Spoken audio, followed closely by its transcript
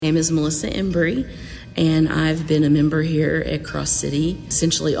My name is Melissa Embry, and I've been a member here at Cross City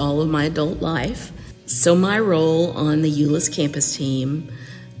essentially all of my adult life. So my role on the Euless campus team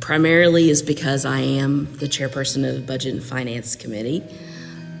primarily is because I am the chairperson of the Budget and Finance Committee.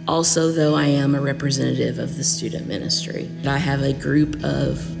 Also, though, I am a representative of the student ministry. I have a group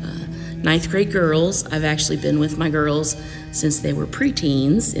of ninth grade girls. I've actually been with my girls since they were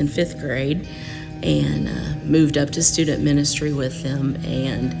preteens in fifth grade, and moved up to student ministry with them,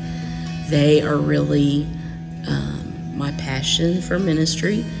 and they are really my passion for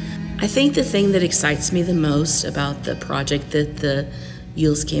ministry. I think the thing that excites me the most about the project that the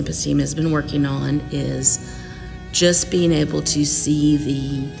Euless campus team has been working on is just being able to see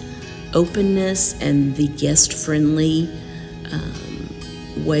the openness and the guest-friendly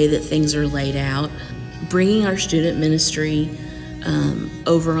way that things are laid out, bringing our student ministry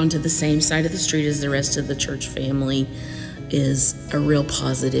over onto the same side of the street as the rest of the church family is a real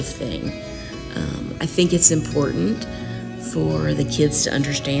positive thing. I think it's important for the kids to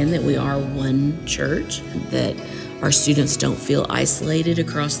understand that we are one church, that our students don't feel isolated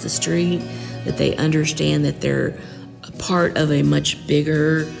across the street, that they understand that they're a part of a much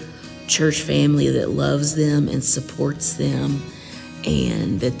bigger church family that loves them and supports them,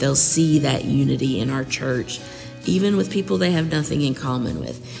 and that they'll see that unity in our church, even with people they have nothing in common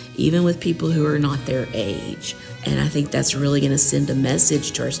with, even with people who are not their age. And I think that's really going to send a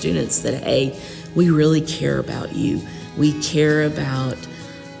message to our students that, hey, we really care about you. We care about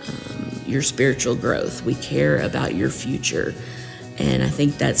your spiritual growth. We care about your future. And I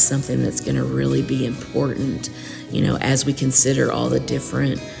think that's something that's going to really be important, as we consider all the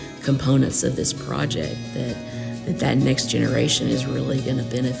different components of this project, that next generation is really going to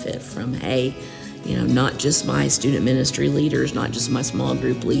benefit from, hey, not just my student ministry leaders, not just my small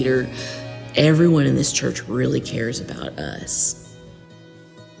group leader. Everyone in this church really cares about us.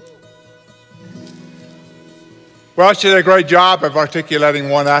 Well, she did a great job of articulating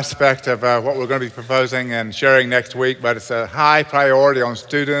one aspect of what we're going to be proposing and sharing next week, but it's a high priority on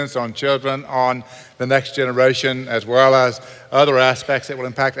students, on children, on the next generation, as well as other aspects that will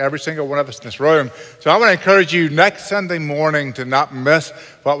impact every single one of us in this room. So I want to encourage you next Sunday morning to not miss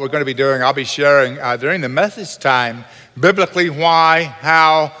what we're going to be doing. I'll be sharing during the message time, biblically why,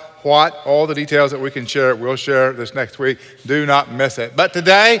 how, what, all the details that we can share. We'll share this next week. Do not miss it. But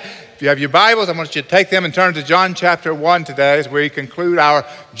today, if you have your Bibles, I want you to take them and turn to John chapter 1 today as we conclude our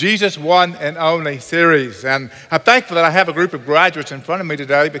Jesus One and Only series. And I'm thankful that I have a group of graduates in front of me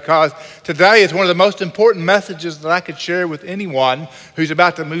today, because today is one of the most important messages that I could share with anyone who's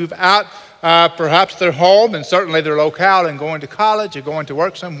about to move out, perhaps their home and certainly their locale, and going to college or going to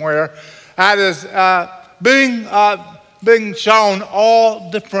work somewhere. That is being shown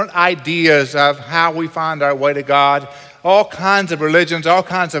all different ideas of how we find our way to God. All kinds of religions, all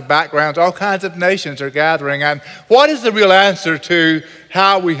kinds of backgrounds, all kinds of nations are gathering. And what is the real answer to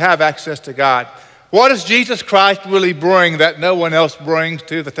how we have access to God? What does Jesus Christ really bring that no one else brings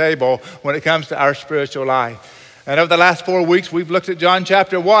to the table when it comes to our spiritual life? And over the last 4 weeks, we've looked at John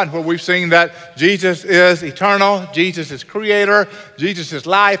chapter 1, where we've seen that Jesus is eternal, Jesus is creator, Jesus is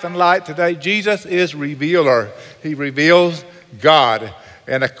life and light. Today, Jesus is revealer. He reveals God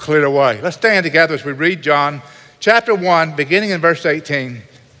in a clear way. Let's stand together as we read John chapter 1, beginning in verse 18.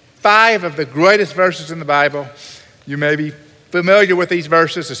 5 of the greatest verses in the Bible. You may be familiar with these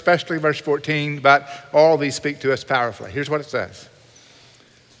verses, especially verse 14, but all these speak to us powerfully. Here's what it says.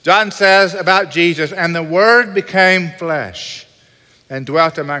 John says about Jesus, and the Word became flesh and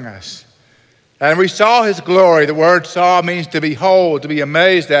dwelt among us. And we saw his glory. The word saw means to behold, to be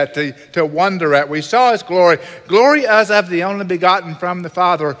amazed at, to wonder at. We saw his glory. Glory as of the only begotten from the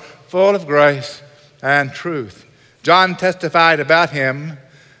Father, full of grace and truth. John testified about him,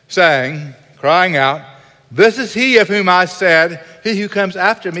 saying, crying out, "This is he of whom I said, he who comes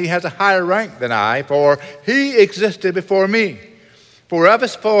after me has a higher rank than I, for he existed before me. For of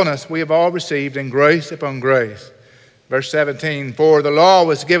his fullness we have all received, and grace upon grace." Verse 17, "For the law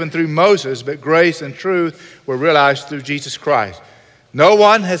was given through Moses, but grace and truth were realized through Jesus Christ. No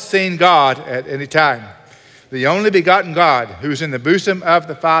one has seen God at any time. The only begotten God, who is in the bosom of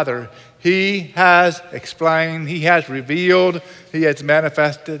the Father, he has explained, he has revealed, he has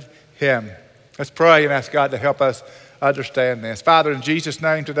manifested him." Let's pray and ask God to help us understand this. Father, in Jesus'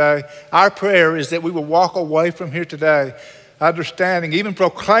 name today, our prayer is that we will walk away from here today understanding, even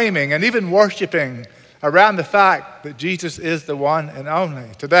proclaiming, and even worshiping around the fact that Jesus is the one and only.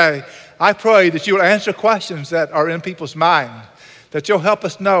 Today, I pray that you will answer questions that are in people's minds, that you'll help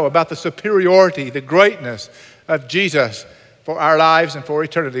us know about the superiority, the greatness of Jesus for our lives and for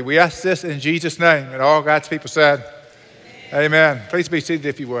eternity. We ask this in Jesus' name. And all God's people said, Amen. Please be seated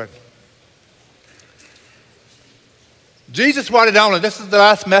if you would. Jesus wanted only. This is the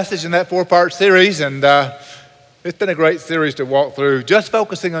last message in that 4-part series, and it's been a great series to walk through, just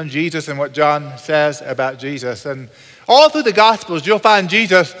focusing on Jesus and what John says about Jesus. And all through the Gospels, you'll find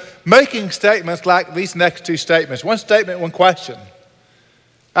Jesus making statements like these next two statements. One statement, one question.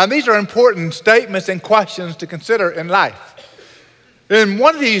 And these are important statements and questions to consider in life. In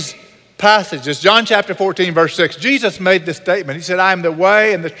one of these passages, John chapter 14, verse 6, Jesus made this statement. He said, I am the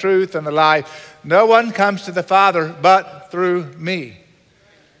way and the truth and the life. No one comes to the Father but through me.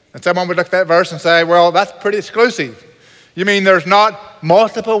 And someone would look at that verse and say, well, that's pretty exclusive. You mean there's not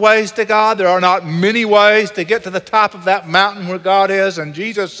multiple ways to God? There are not many ways to get to the top of that mountain where God is? And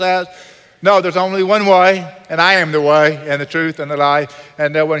Jesus says, no, there's only one way, and I am the way and the truth and the life,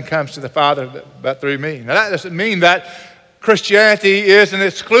 and no one comes to the Father but through me. Now that doesn't mean that Christianity is an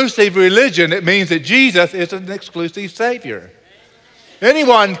exclusive religion. It means that Jesus is an exclusive Savior.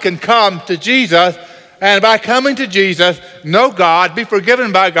 Anyone can come to Jesus, and by coming to Jesus, know God, be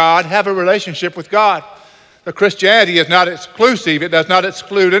forgiven by God, have a relationship with God. But Christianity is not exclusive. It does not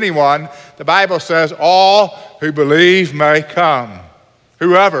exclude anyone. The Bible says all who believe may come.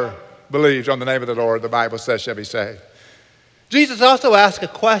 Whoever believes on the name of the Lord, the Bible says, shall be saved. Jesus also asked a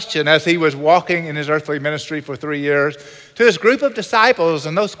question as he was walking in his earthly ministry for 3 years to his group of disciples,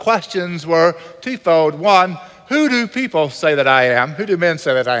 and those questions were twofold. One, who do people say that I am? Who do men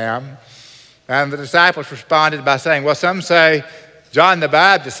say that I am? And the disciples responded by saying, well, some say John the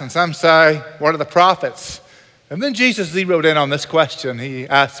Baptist, and some say one of the prophets. And then Jesus zeroed in on this question. He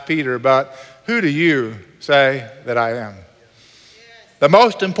asked Peter, but who do you say that I am? The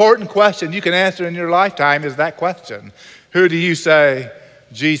most important question you can answer in your lifetime is that question. Who do you say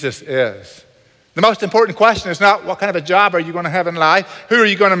Jesus is? The most important question is not what kind of a job are you going to have in life? Who are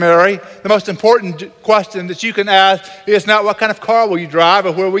you going to marry? The most important question that you can ask is not what kind of car will you drive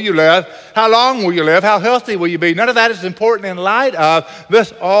or where will you live? How long will you live? How healthy will you be? None of that is important in light of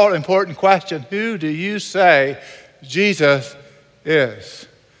this all-important question. Who do you say Jesus is?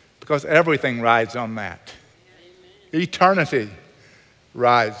 Because everything rides on that. Eternity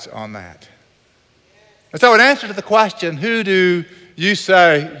rides on that. And so in answer to the question, who do you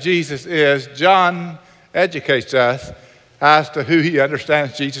say Jesus is, John educates us as to who he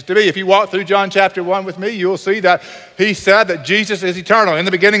understands Jesus to be. If you walk through John chapter 1 with me, you'll see that he said that Jesus is eternal. In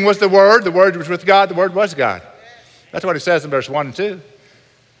the beginning was the Word was with God, the Word was God. That's what it says in verse 1 and 2.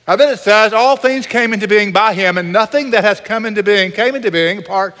 And then it says, all things came into being by him, and nothing that has come into being came into being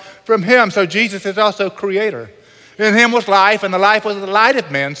apart from him. So Jesus is also creator. In him was life, and the life was the light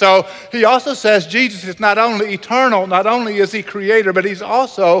of men. So he also says Jesus is not only eternal, not only is he creator, but he's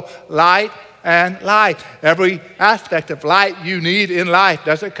also light and life. Every aspect of light you need in life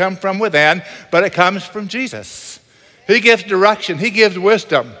doesn't come from within, but it comes from Jesus. He gives direction. He gives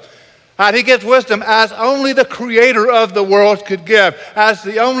wisdom. And he gives wisdom as only the creator of the world could give, as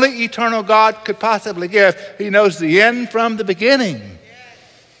the only eternal God could possibly give. He knows the end from the beginning.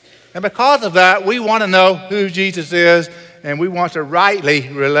 And because of that, we want to know who Jesus is, and we want to rightly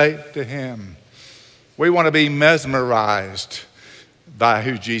relate to him. We want to be mesmerized by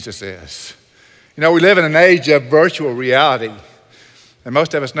who Jesus is. You know, we live in an age of virtual reality. And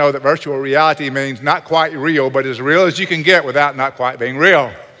most of us know that virtual reality means not quite real, but as real as you can get without not quite being real.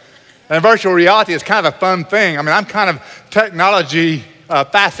 And virtual reality is kind of a fun thing. I mean, I'm kind of technology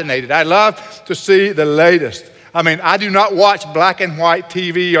fascinated. I love to see the latest. I mean, I do not watch black and white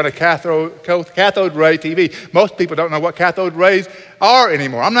TV on a cathode ray TV. Most people don't know what cathode rays are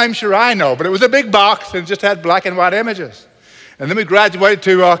anymore. I'm not even sure I know, but it was a big box and just had black and white images. And then we graduated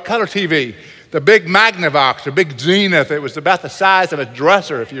to color TV, the big Magnavox, the big Zenith. It was about the size of a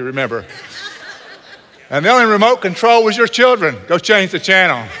dresser, if you remember. And the only remote control was your children. Go change the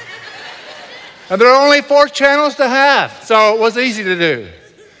channel. And there are only 4 channels to have, so it was easy to do.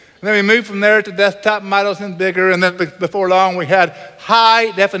 And then we moved from there to desktop models and bigger, and then before long we had high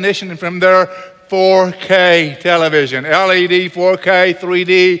definition, and from there 4K television, LED, 4K,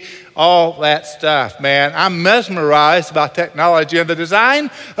 3D, all that stuff, man. I'm mesmerized by technology, and the design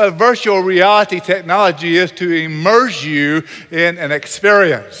of virtual reality technology is to immerse you in an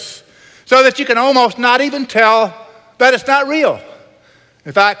experience so that you can almost not even tell that it's not real.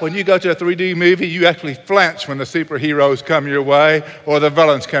 In fact, when you go to a 3D movie, you actually flinch when the superheroes come your way or the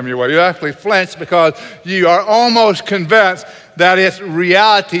villains come your way. You actually flinch because you are almost convinced that it's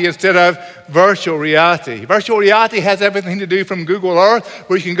reality instead of virtual reality. Virtual reality has everything to do from Google Earth,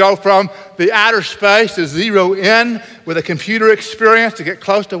 where you can go from the outer space to zero in with a computer experience to get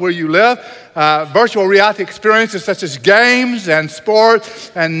close to where you live. Virtual reality experiences such as games and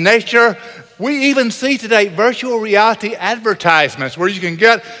sports and nature We even see today virtual reality advertisements where you can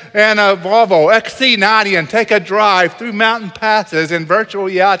get in a Volvo XC90 and take a drive through mountain passes in virtual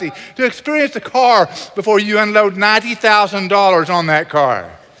reality to experience the car before you unload $90,000 on that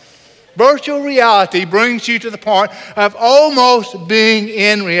car. Virtual reality brings you to the point of almost being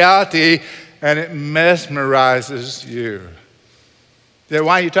in reality, and it mesmerizes you. Then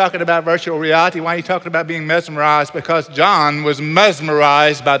why are you talking about virtual reality? Why are you talking about being mesmerized? Because John was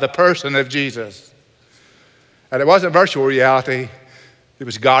mesmerized by the person of Jesus. And it wasn't virtual reality, it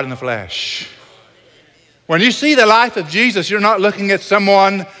was God in the flesh. When you see the life of Jesus, you're not looking at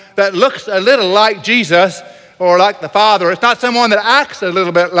someone that looks a little like Jesus or like the Father. It's not someone that acts a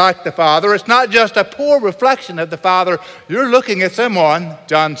little bit like the Father. It's not just a poor reflection of the Father. You're looking at someone,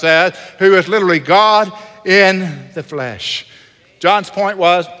 John says, who is literally God in the flesh. John's point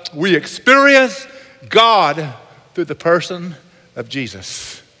was, we experience God through the person of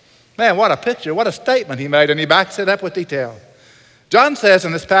Jesus. Man, what a picture, what a statement he made, and he backs it up with detail. John says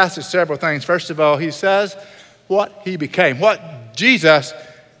in this passage several things. First of all, he says what he became, what Jesus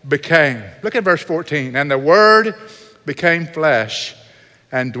became. Look at verse 14. And the Word became flesh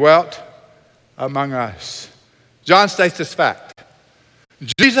and dwelt among us. John states this fact.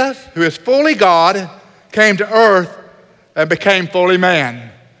 Jesus, who is fully God, came to earth and became fully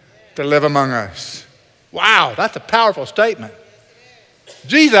man to live among us. Wow, that's a powerful statement.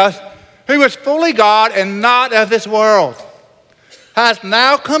 Jesus, who is fully God and not of this world, has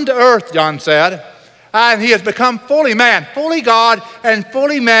now come to earth, John said, and he has become fully man, fully God and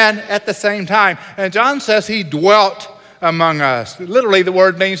fully man at the same time. And John says he dwelt among us. Literally, the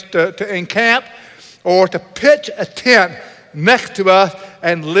word means to encamp or to pitch a tent next to us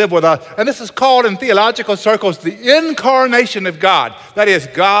and live with us. And this is called in theological circles the incarnation of God. That is,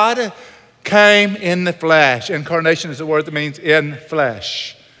 God came in the flesh. Incarnation is the word that means in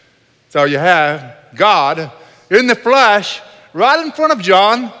flesh. So you have God in the flesh right in front of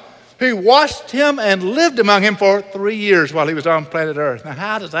John, who watched him and lived among him for 3 years while he was on planet Earth. Now,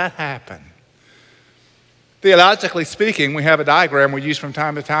 how does that happen? Theologically speaking, we have a diagram we use from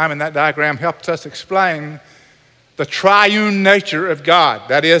time to time, and that diagram helps us explain the triune nature of God.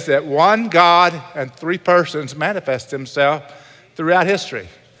 That is, that one God and three persons manifest himself throughout history.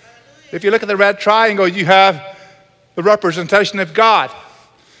 If you look at the red triangle, you have the representation of God.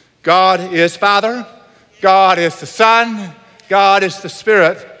 God is Father, God is the Son, God is the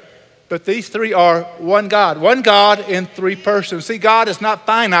Spirit. But these three are one God in three persons. See, God is not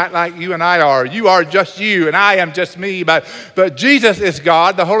finite like you and I are. You are just you, and I am just me. But Jesus is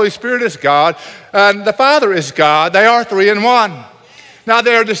God, the Holy Spirit is God, and the Father is God. They are three in one. Now,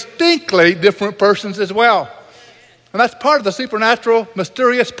 they are distinctly different persons as well. And that's part of the supernatural,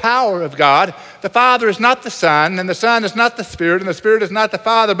 mysterious power of God. The Father is not the Son, and the Son is not the Spirit, and the Spirit is not the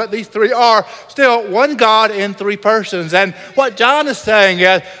Father, but these three are still one God in three persons. And what John is saying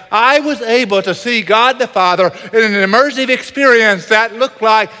is, I was able to see God the Father in an immersive experience that looked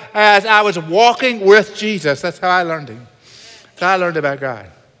like as I was walking with Jesus. That's how I learned him. That's how I learned about God.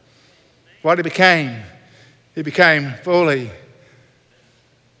 What he became fully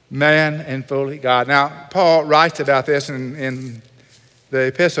man and fully God. Now, Paul writes about this in the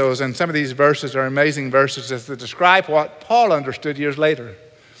epistles, and some of these verses are amazing verses as to describe what Paul understood years later.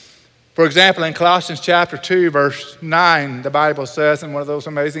 For example, in Colossians chapter 2, verse 9, the Bible says in one of those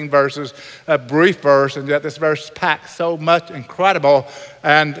amazing verses, a brief verse, and yet this verse packs so much incredible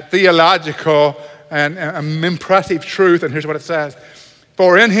and theological and impressive truth, and here's what it says.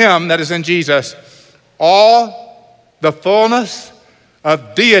 For in him, that is in Jesus, all the fullness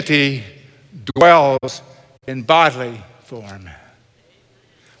of deity dwells in bodily form.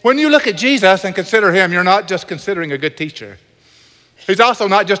 When you look at Jesus and consider him, you're not just considering a good teacher. He's also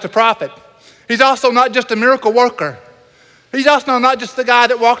not just a prophet. He's also not just a miracle worker. He's also not just the guy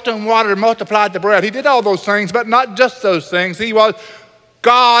that walked on water and multiplied the bread. He did all those things, but not just those things. He was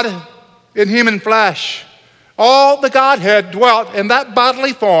God in human flesh. All the Godhead dwelt in that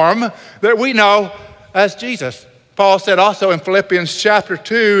bodily form that we know as Jesus. Paul said also in Philippians chapter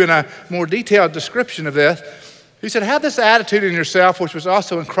 2, in a more detailed description of this, he said, have this attitude in yourself, which was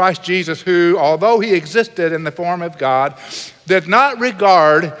also in Christ Jesus, who, although he existed in the form of God, did not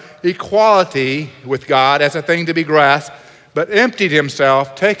regard equality with God as a thing to be grasped, but emptied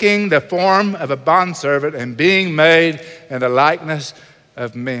himself, taking the form of a bondservant and being made in the likeness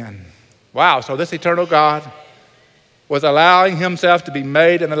of men. Wow, so this eternal God was allowing himself to be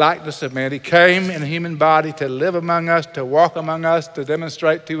made in the likeness of man. He came in a human body to live among us, to walk among us, to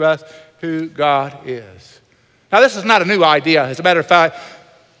demonstrate to us who God is. Now, this is not a new idea. As a matter of fact,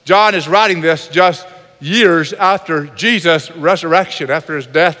 John is writing this just years after Jesus' resurrection, after his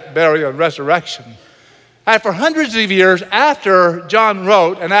death, burial, and resurrection. And for hundreds of years after John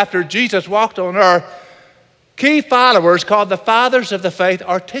wrote and after Jesus walked on earth, key followers called the fathers of the faith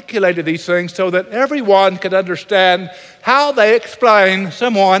articulated these things so that everyone could understand how they explain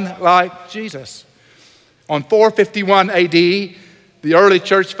someone like Jesus. On 451 AD, the early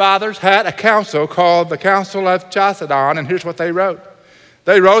church fathers had a council called the Council of Chalcedon, and here's what they wrote.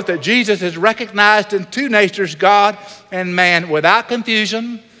 They wrote that Jesus is recognized in two natures, God and man, without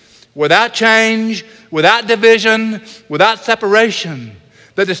confusion, without change, without division, without separation.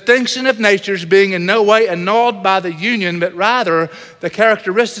 The distinction of natures being in no way annulled by the union, but rather the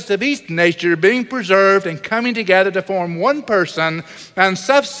characteristics of each nature being preserved and coming together to form one person and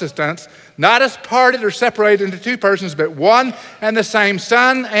subsistence, not as parted or separated into two persons, but one and the same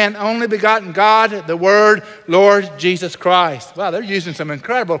Son and only begotten God, the Word, Lord Jesus Christ. Wow, they're using some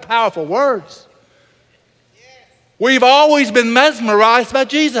incredible, powerful words. We've always been mesmerized by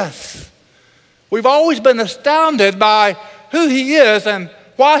Jesus. We've always been astounded by who he is and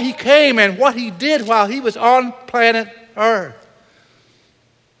why he came and what he did while he was on planet Earth.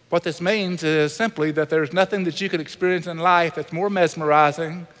 What this means is simply that there's nothing that you could experience in life that's more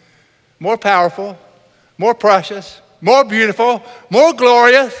mesmerizing, more powerful, more precious, more beautiful, more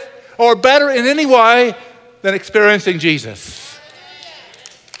glorious, or better in any way than experiencing Jesus.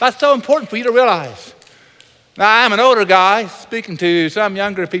 That's so important for you to realize. Now, I'm an older guy speaking to some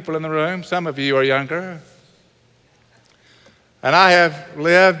younger people in the room. Some of you are younger. And I have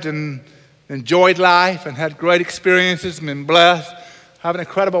lived and enjoyed life and had great experiences and been blessed. I have an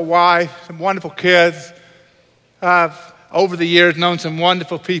incredible wife, some wonderful kids. I've, over the years, known some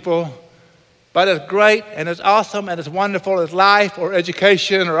wonderful people. But as great and as awesome and as wonderful as life or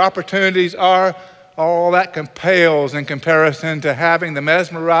education or opportunities are, all that pales in comparison to having the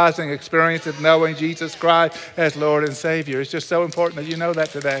mesmerizing experience of knowing Jesus Christ as Lord and Savior. It's just so important that you know that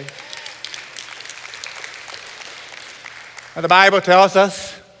today. And the Bible tells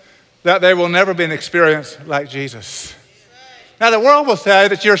us that there will never be an experience like Jesus. Now, the world will say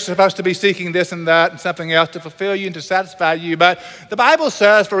that you're supposed to be seeking this and that and something else to fulfill you and to satisfy you. But the Bible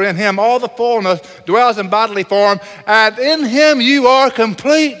says, for in him all the fullness dwells in bodily form, and in him you are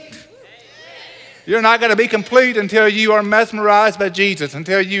complete. You're not going to be complete until you are mesmerized by Jesus,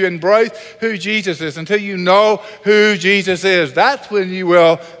 until you embrace who Jesus is, until you know who Jesus is. That's when you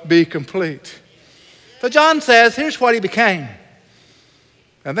will be complete. So John says, here's what he became.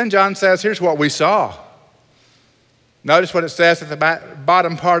 And then John says, here's what we saw. Notice what it says at the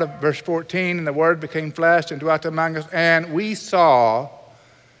bottom part of verse 14, and the Word became flesh and dwelt among us, and we saw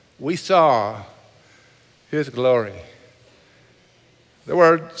his glory. The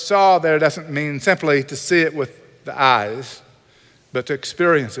word saw there doesn't mean simply to see it with the eyes, but to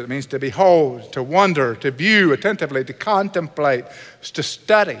experience it. It means to behold, to wonder, to view attentively, to contemplate, to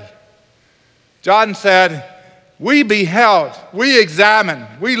study. John said, we beheld, we examined,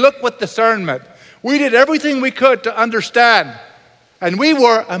 we looked with discernment. We did everything we could to understand, and we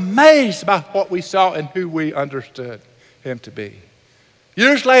were amazed by what we saw and who we understood him to be.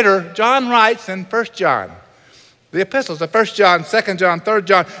 Years later, John writes in 1 John, the epistles of 1 John, 2 John, 3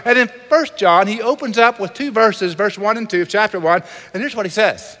 John. And in 1 John, he opens up with two verses, verse 1 and 2 of chapter 1. And here's what he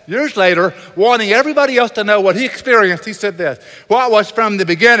says. Years later, wanting everybody else to know what he experienced, he said this: what was from the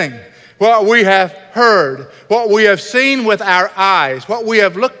beginning, what we have heard, what we have seen with our eyes, what we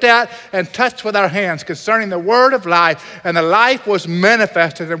have looked at and touched with our hands concerning the word of life. And the life was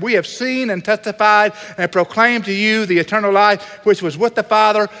manifested, and we have seen and testified and proclaimed to you the eternal life which was with the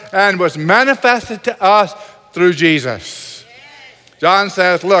Father and was manifested to us through Jesus. John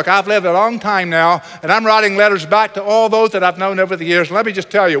says, look, I've lived a long time now, and I'm writing letters back to all those that I've known over the years. Let me just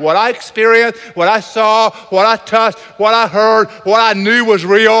tell you, what I experienced, what I saw, what I touched, what I heard, what I knew was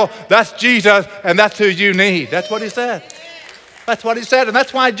real, that's Jesus, and that's who you need. That's what he said. That's what he said, and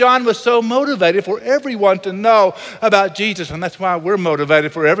that's why John was so motivated for everyone to know about Jesus, and that's why we're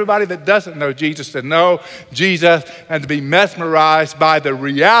motivated for everybody that doesn't know Jesus to know Jesus and to be mesmerized by the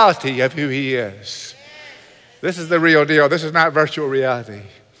reality of who he is. This is the real deal. This is not virtual reality.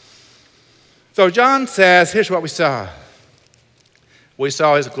 So John says, here's what we saw. We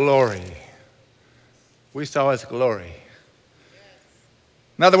saw his glory. We saw his glory.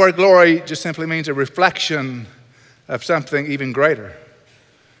 Now, the word glory just simply means a reflection of something even greater.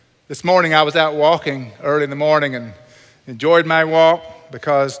 This morning I was out walking early in the morning and enjoyed my walk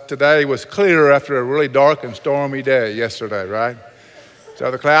because today was clear after a really dark and stormy day yesterday, right? So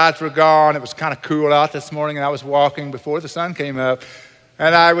the clouds were gone. It was kind of cool out this morning, and I was walking before the sun came up.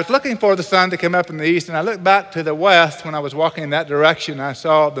 And I was looking for the sun to come up in the east, and I looked back to the west when I was walking in that direction. I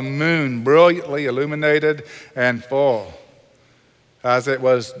saw the moon brilliantly illuminated and full as it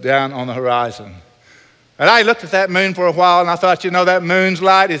was down on the horizon. And I looked at that moon for a while, and I thought, that moon's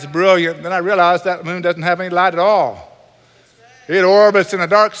light is brilliant. Then I realized that moon doesn't have any light at all. It orbits in a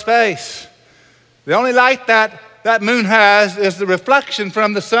dark space. The only light that moon has is the reflection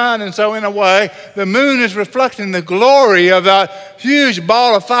from the sun. And so in a way, the moon is reflecting the glory of that huge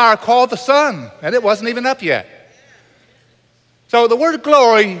ball of fire called the sun. And it wasn't even up yet. So the word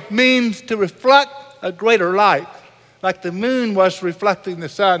glory means to reflect a greater light, like the moon was reflecting the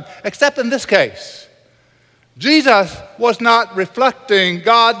sun, except in this case. Jesus was not reflecting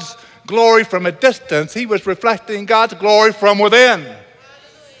God's glory from a distance. He was reflecting God's glory from within.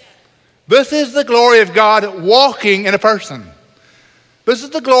 This is the glory of God walking in a person. This is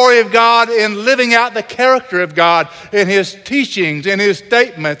the glory of God in living out the character of God in his teachings, in his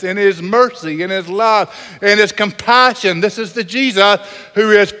statements, in his mercy, in his love, in his compassion. This is the Jesus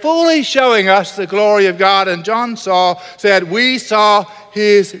who is fully showing us the glory of God. And John said, we saw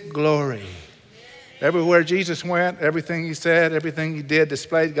his glory. Everywhere Jesus went, everything he said, everything he did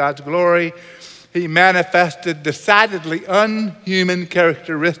displayed God's glory. He manifested decidedly unhuman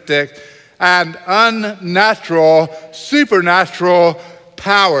characteristics and unnatural, supernatural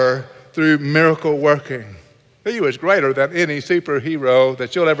power through miracle working. He was greater than any superhero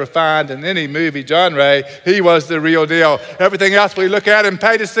that you'll ever find in any movie genre. He was the real deal. Everything else we look at and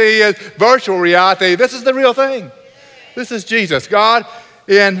pay to see is virtual reality. This is the real thing. This is Jesus, God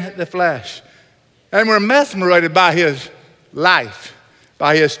in the flesh. And we're mesmerized by his life,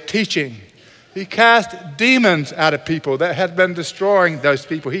 by his teaching. He cast demons out of people that had been destroying those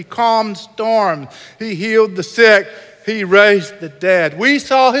people. He calmed storms. He healed the sick. He raised the dead. We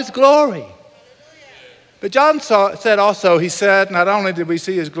saw his glory. But John said also, he said, not only did we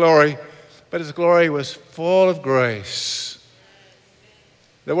see his glory, but his glory was full of grace.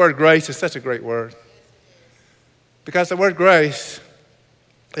 The word grace is such a great word. Because the word grace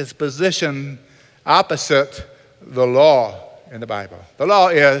is positioned opposite the law in the Bible. The law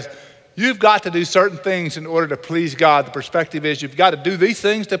is you've got to do certain things in order to please God. The perspective is you've got to do these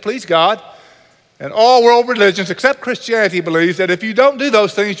things to please God. And all world religions, except Christianity, believes that if you don't do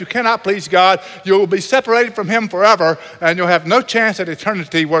those things, you cannot please God. You will be separated from him forever, and you'll have no chance at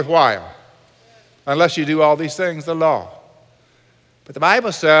eternity worthwhile unless you do all these things, the law. But the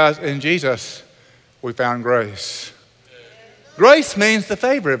Bible says in Jesus, we found grace. Grace means the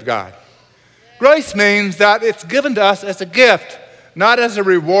favor of God. Grace means that it's given to us as a gift, not as a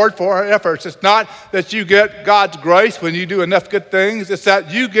reward for our efforts. It's not that you get God's grace when you do enough good things. It's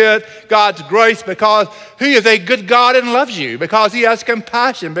that you get God's grace because he is a good God and loves you, because he has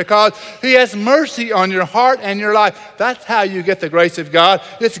compassion, because he has mercy on your heart and your life. That's how you get the grace of God.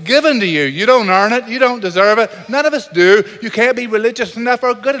 It's given to you. You don't earn it. You don't deserve it. None of us do. You can't be religious enough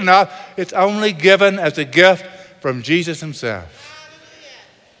or good enough. It's only given as a gift from Jesus himself.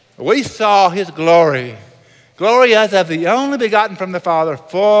 We saw his glory. Glory as of the only begotten from the Father,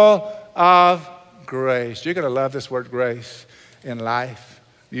 full of grace. You're going to love this word grace in life.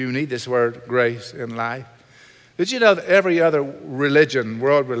 You need this word grace in life. Did you know that every other religion,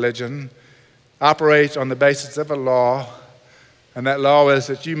 world religion, operates on the basis of a law? And that law is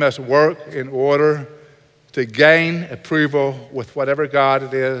that you must work in order to gain approval with whatever God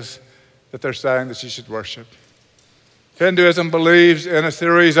it is that they're saying that you should worship. Hinduism believes in a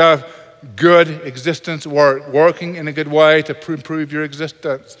series of good existence work, working in a good way to improve your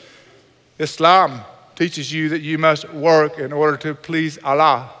existence. Islam teaches you that you must work in order to please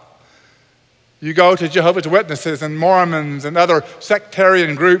Allah. You go to Jehovah's Witnesses and Mormons and other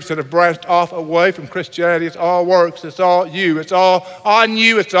sectarian groups that have branched off away from Christianity. It's all works. It's all you. It's all on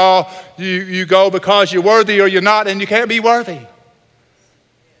you. It's all you go because you're worthy or you're not, and you can't be worthy.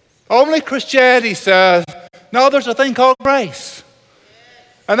 Only Christianity says, no, there's a thing called grace.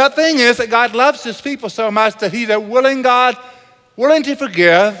 And that thing is that God loves his people so much that he's a willing God, willing to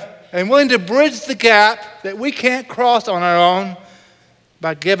forgive and willing to bridge the gap that we can't cross on our own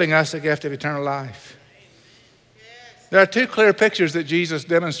by giving us a gift of eternal life. There are two clear pictures that Jesus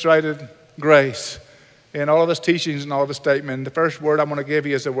demonstrated grace in all of his teachings and all of his statements. The first word I'm going to give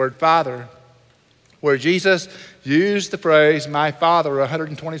you is the word Father, where Jesus used the phrase, my Father,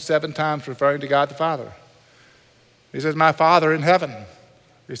 127 times referring to God the Father. He says, my Father in heaven.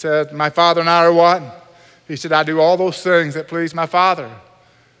 He said, my Father and I are one. He said, I do all those things that please my Father.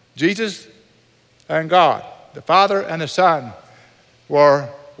 Jesus and God, the Father and the Son, were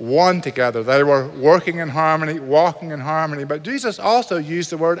one together. They were working in harmony, walking in harmony. But Jesus also used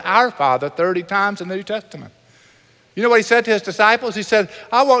the word our Father 30 times in the New Testament. You know what he said to his disciples? He said,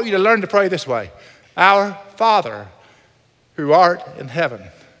 I want you to learn to pray this way. Our Father, who art in heaven,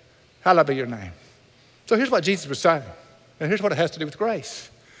 hallowed be your name. So here's what Jesus was saying. And here's what it has to do with grace.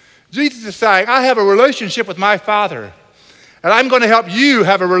 Jesus is saying, I have a relationship with my Father. And I'm going to help you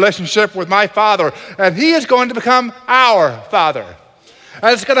have a relationship with my Father. And he is going to become our Father.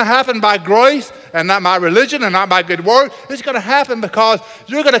 And it's going to happen by grace and not my religion and not my good work. It's going to happen because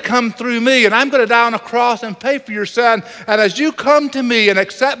you're going to come through me, and I'm going to die on a cross and pay for your sin. And as you come to me and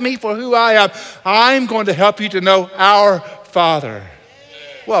accept me for who I am, I'm going to help you to know our Father.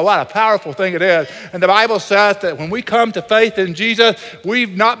 Well, what a powerful thing it is. And the Bible says that when we come to faith in Jesus,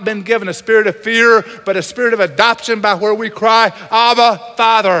 we've not been given a spirit of fear, but a spirit of adoption by where we cry, Abba,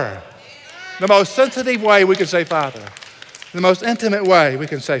 Father. The most sensitive way we can say Father. The most intimate way we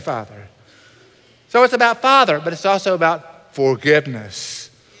can say Father. So it's about Father, but it's also about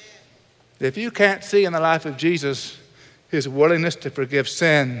forgiveness. If you can't see in the life of Jesus his willingness to forgive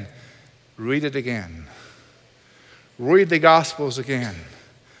sin, read it again. Read the Gospels again.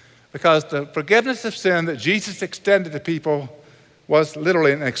 Because the forgiveness of sin that Jesus extended to people was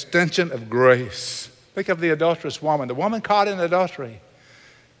literally an extension of grace. Think of the adulterous woman, the woman caught in adultery,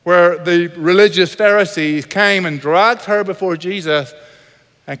 where the religious Pharisees came and dragged her before Jesus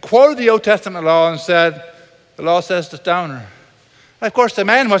and quoted the Old Testament law and said, the law says to stone her. And of course, the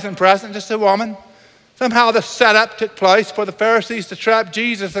man wasn't present, just the woman. Somehow the setup took place for the Pharisees to trap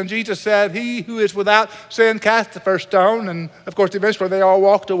Jesus, and Jesus said, he who is without sin cast the first stone. And of course, eventually they all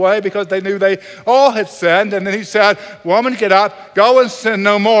walked away because they knew they all had sinned. And then he said, woman, get up, go and sin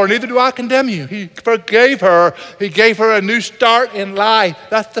no more. Neither do I condemn you. He forgave her. He gave her a new start in life.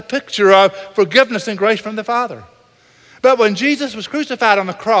 That's the picture of forgiveness and grace from the Father. But when Jesus was crucified on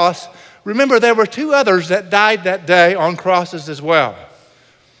the cross, remember there were two others that died that day on crosses as well.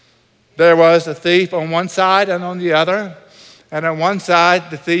 There was a thief on one side and on the other. And on one side,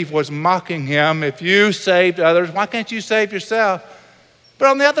 the thief was mocking him. If you saved others, why can't you save yourself? But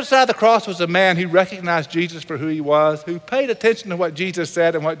on the other side of the cross was a man who recognized Jesus for who he was, who paid attention to what Jesus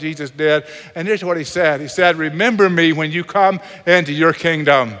said and what Jesus did. And here's what he said. He said, remember me when you come into your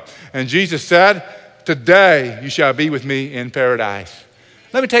kingdom. And Jesus said, today you shall be with me in paradise.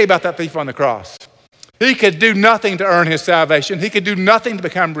 Let me tell you about that thief on the cross. He could do nothing to earn his salvation. He could do nothing to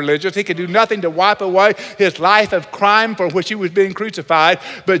become religious. He could do nothing to wipe away his life of crime for which he was being crucified.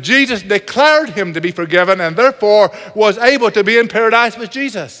 But Jesus declared him to be forgiven and therefore was able to be in paradise with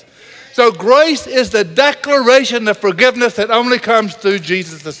Jesus. So grace is the declaration of forgiveness that only comes through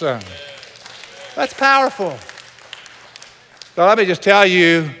Jesus the Son. That's powerful. So let me just tell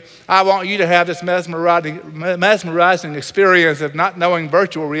you, I want you to have this mesmerizing experience of not knowing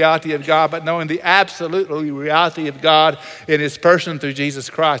virtual reality of God, but knowing the absolute reality of God in his person through Jesus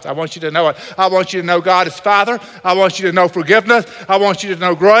Christ. I want you to know it. I want you to know God as Father. I want you to know forgiveness. I want you to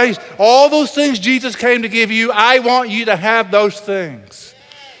know grace. All those things Jesus came to give you, I want you to have those things.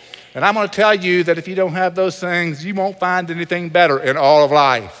 And I'm going to tell you that if you don't have those things, you won't find anything better in all of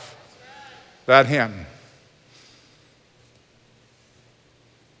life than him.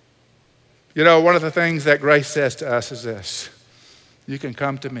 You know, one of the things that grace says to us is this: you can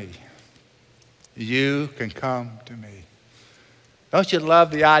come to me. You can come to me. Don't you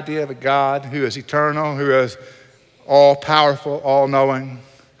love the idea of a God who is eternal, who is all-powerful, all-knowing,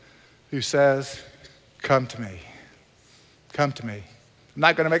 who says, come to me. Come to me. I'm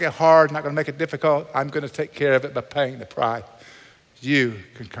not going to make it hard, I'm not going to make it difficult. I'm going to take care of it by paying the price. You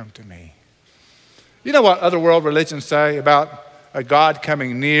can come to me. You know what other world religions say about a God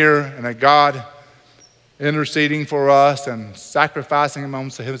coming near and a God interceding for us and sacrificing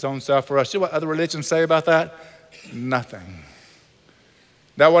his own self for us? You know what other religions say about that? Nothing.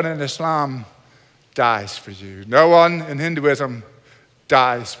 No one in Islam dies for you. No one in Hinduism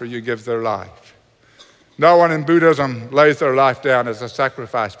dies for you, gives their life. No one in Buddhism lays their life down as a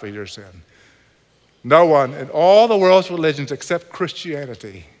sacrifice for your sin. No one in all the world's religions except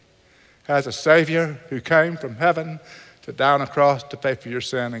Christianity has a Savior who came from heaven to die on a cross to pay for your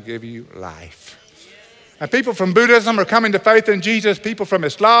sin and give you life. And people from Buddhism are coming to faith in Jesus. People from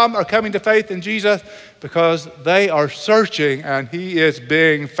Islam are coming to faith in Jesus because they are searching and he is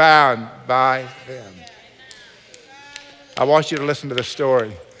being found by them. I want you to listen to the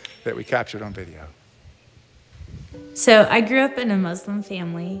story that we captured on video. So I grew up in a Muslim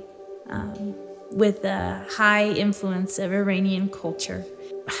family with a high influence of Iranian culture.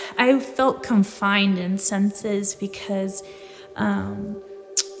 I felt confined in senses because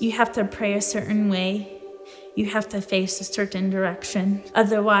you have to pray a certain way. You have to face a certain direction.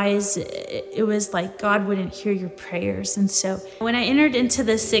 Otherwise, it was like God wouldn't hear your prayers. And so when I entered into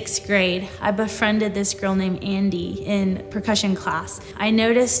the 6th grade, I befriended this girl named Andy in percussion class. I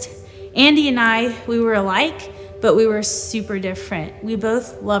noticed Andy and we were alike, but we were super different. We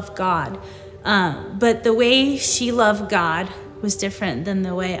both loved God. But the way she loved God was different than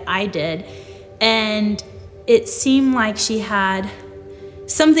the way I did. And it seemed like she had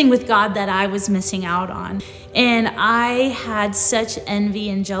something with God that I was missing out on. And I had such envy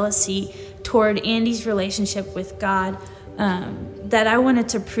and jealousy toward Andy's relationship with God that I wanted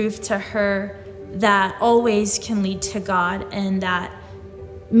to prove to her that all ways can lead to God, and that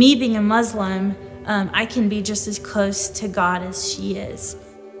me being a Muslim, I can be just as close to God as she is.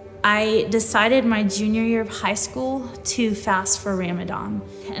 I decided my junior year of high school to fast for Ramadan.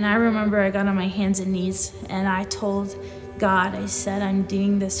 And I remember I got on my hands and knees and I told God, I said, I'm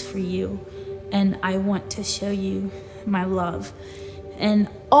doing this for you and I want to show you my love. And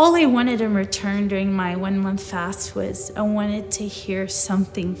all I wanted in return during my 1-month fast was I wanted to hear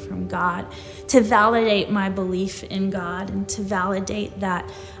something from God, to validate my belief in God and to validate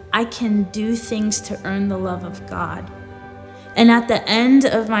that I can do things to earn the love of God. And at the end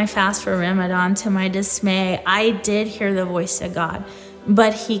of my fast for Ramadan, to my dismay, I did hear the voice of God,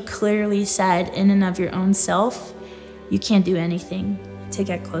 but he clearly said, in and of your own self, you can't do anything to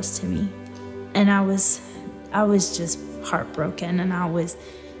get close to me. And I was just heartbroken and I was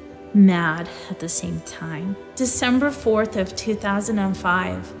mad at the same time. December 4th of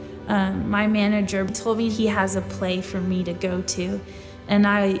 2005, my manager told me he has a play for me to go to. And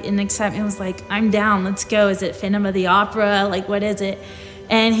I, in excitement, was like, I'm down, let's go. Is it Phantom of the Opera? Like, what is it?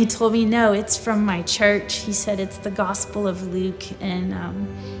 And he told me, no, it's from my church. He said, it's the Gospel of Luke, and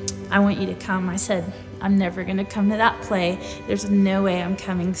I want you to come. I said, I'm never gonna come to that play. There's no way I'm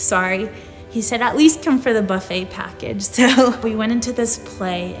coming, sorry. He said, at least come for the buffet package. So we went into this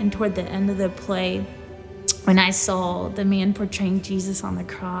play, and toward the end of the play, when I saw the man portraying Jesus on the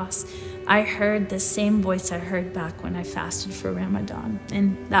cross, I heard the same voice I heard back when I fasted for Ramadan.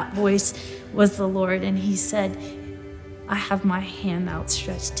 And that voice was the Lord. And he said, I have my hand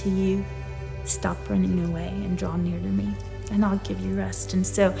outstretched to you. Stop running away and draw near to me, and I'll give you rest. And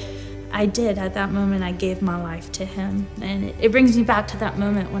so I did. At that moment, I gave my life to him. And it brings me back to that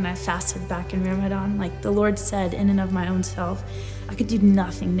moment when I fasted back in Ramadan. Like the Lord said, in and of my own self, I could do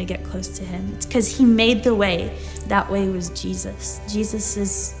nothing to get close to him. It's because he made the way. That way was Jesus.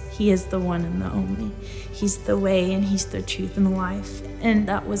 He is the one and the only. He's the way and he's the truth and the life. And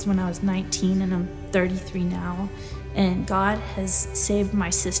that was when I was 19 and I'm 33 now. And God has saved my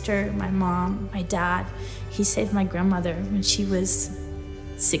sister, my mom, my dad. He saved my grandmother when she was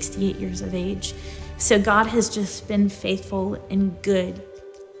 68 years of age. So God has just been faithful and good.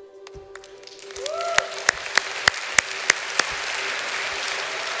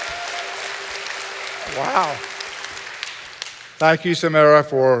 Wow. Thank you, Samara,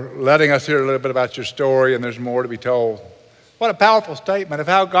 for letting us hear a little bit about your story, and there's more to be told. What a powerful statement of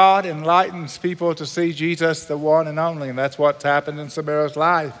how God enlightens people to see Jesus, the one and only, and that's what's happened in Samara's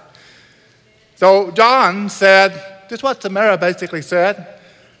life. So John said just what Samara basically said,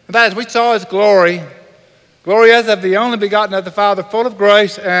 and that is, we saw his glory as of the only begotten of the Father, full of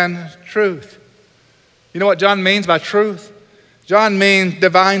grace and truth. You know what John means by truth? John means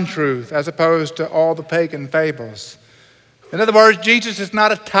divine truth, as opposed to all the pagan fables. In other words, Jesus is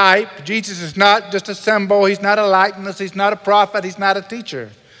not a type. Jesus is not just a symbol. He's not a likeness. He's not a prophet. He's not a teacher.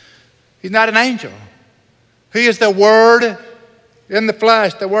 He's not an angel. He is the Word in the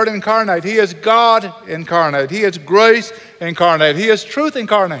flesh, the Word incarnate. He is God incarnate. He is grace incarnate. He is truth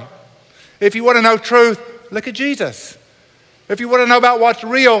incarnate. If you want to know truth, look at Jesus. If you want to know about what's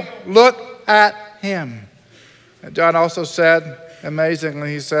real, look at him. And John also said,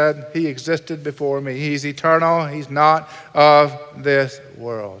 amazingly, he said, he existed before me. He's eternal. He's not of this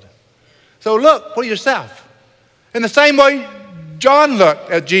world. So look for yourself. In the same way John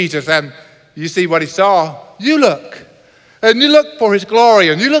looked at Jesus and you see what he saw, you look. And you look for his glory,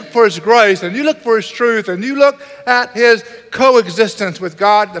 and you look for his grace, and you look for his truth, and you look at his coexistence with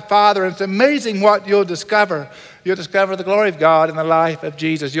God the Father. And it's amazing what you'll discover. You'll discover the glory of God in the life of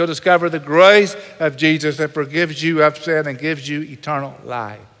Jesus. You'll discover the grace of Jesus that forgives you of sin and gives you eternal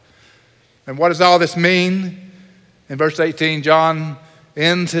life. And what does all this mean? In verse 18, John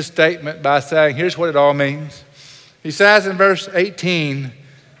ends his statement by saying, here's what it all means. He says in verse 18,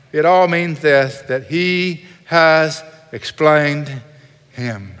 it all means this, that he has explained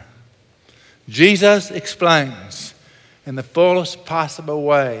him. Jesus explains in the fullest possible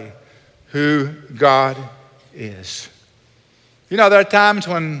way who God is. You know, there are times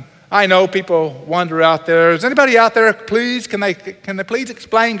when I know people wonder out there, is anybody out there, please, can they please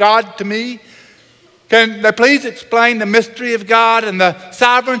explain God to me? Can they please explain the mystery of God and the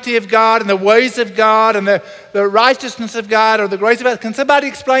sovereignty of God and the ways of God and the righteousness of God or the grace of God? Can somebody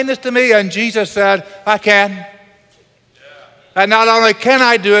explain this to me? And Jesus said, I can. Yeah. And not only can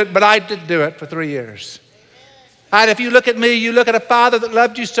I do it, but I did do it for 3 years. And if you look at me, you look at a Father that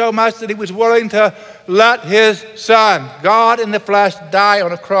loved you so much that he was willing to let his Son, God in the flesh, die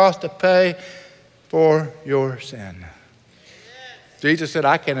on a cross to pay for your sin. Jesus said,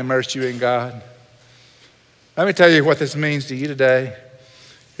 I can immerse you in God. Let me tell you what this means to you today.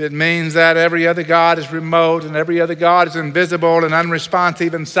 It means that every other God is remote and every other God is invisible and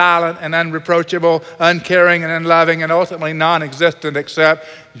unresponsive and silent and unreproachable, uncaring and unloving and ultimately non-existent except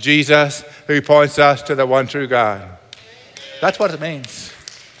Jesus, who points us to the one true God. That's what it means.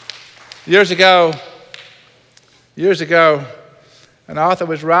 Years ago, an author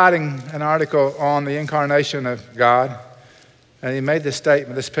was writing an article on the incarnation of God, and he made this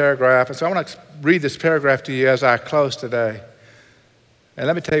statement, this paragraph. And so I want to read this paragraph to you as I close today. And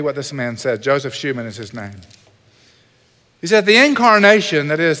let me tell you what this man said. Joseph Schumann is his name. He said, the incarnation,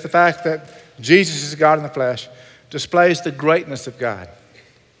 that is the fact that Jesus is God in the flesh, displays the greatness of God.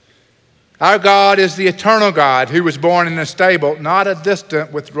 Our God is the eternal God who was born in a stable, not a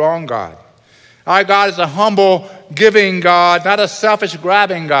distant, withdrawn God. Our God is a humble, giving God, not a selfish,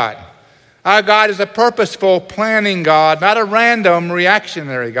 grabbing God. Our God is a purposeful, planning God, not a random,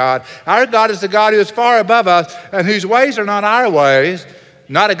 reactionary God. Our God is a God who is far above us and whose ways are not our ways,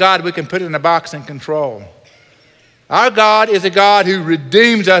 not a God we can put in a box and control. Our God is a God who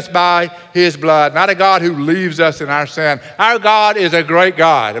redeems us by his blood, not a God who leaves us in our sin. Our God is a great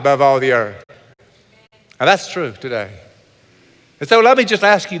God above all the earth. And that's true today. And so let me just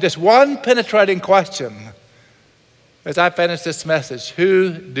ask you this one penetrating question. As I finish this message,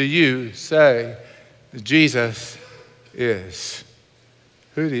 who do you say Jesus is?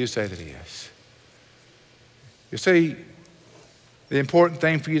 Who do you say that he is? You see, the important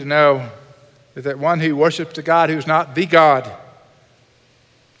thing for you to know is that one who worships a God who's not the God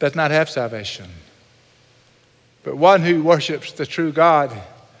does not have salvation. But one who worships the true God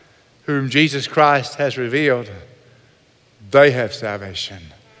whom Jesus Christ has revealed, they have salvation.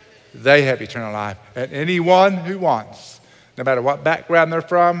 They have eternal life. And anyone who wants, no matter what background they're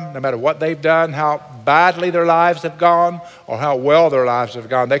from, no matter what they've done, how badly their lives have gone, or how well their lives have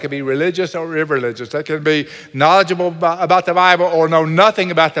gone. They can be religious or irreligious. They can be knowledgeable about the Bible or know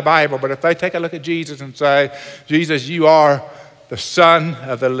nothing about the Bible. But if they take a look at Jesus and say, Jesus, you are the Son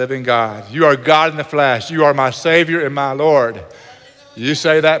of the living God. You are God in the flesh. You are my Savior and my Lord. You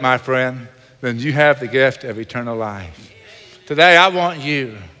say that, my friend, then you have the gift of eternal life. Today, I want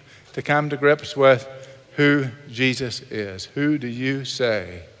you to come to grips with who Jesus is. Who do you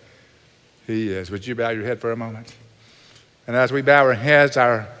say he is? Would you bow your head for a moment? And as we bow our heads,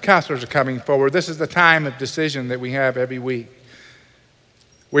 our counselors are coming forward. This is the time of decision that we have every week.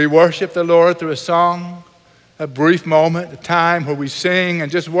 We worship the Lord through a song, a brief moment, a time where we sing and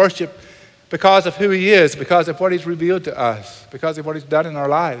just worship because of who he is, because of what he's revealed to us, because of what he's done in our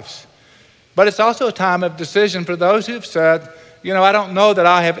lives. But it's also a time of decision for those who've said, you know, I don't know that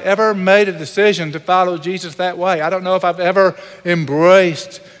I have ever made a decision to follow Jesus that way. I don't know if I've ever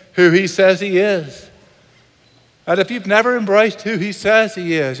embraced who he says he is. And if you've never embraced who he says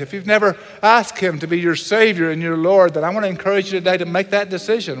he is, if you've never asked him to be your Savior and your Lord, then I want to encourage you today to make that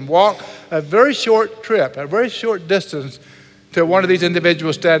decision. Walk a very short trip, a very short distance to one of these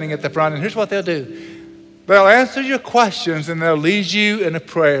individuals standing at the front. And here's what they'll do. They'll answer your questions and they'll lead you in a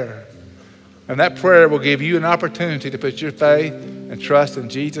prayer. And that prayer will give you an opportunity to put your faith and trust in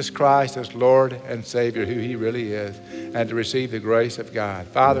Jesus Christ as Lord and Savior, who he really is, and to receive the grace of God.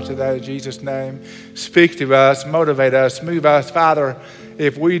 Father, today in Jesus' name, speak to us, motivate us, move us. Father,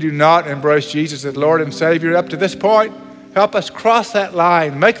 if we do not embrace Jesus as Lord and Savior up to this point, help us cross that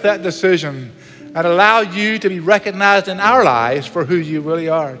line, make that decision, and allow you to be recognized in our lives for who you really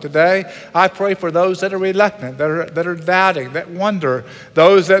are. Today, I pray for those that are reluctant, that are doubting, that wonder,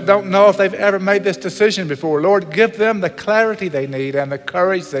 those that don't know if they've ever made this decision before. Lord, give them the clarity they need and the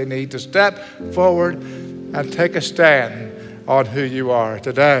courage they need to step forward and take a stand on who you are.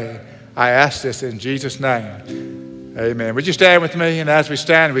 Today, I ask this in Jesus' name. Amen. Would you stand with me? And as we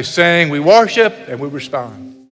stand, we sing, we worship, and we respond.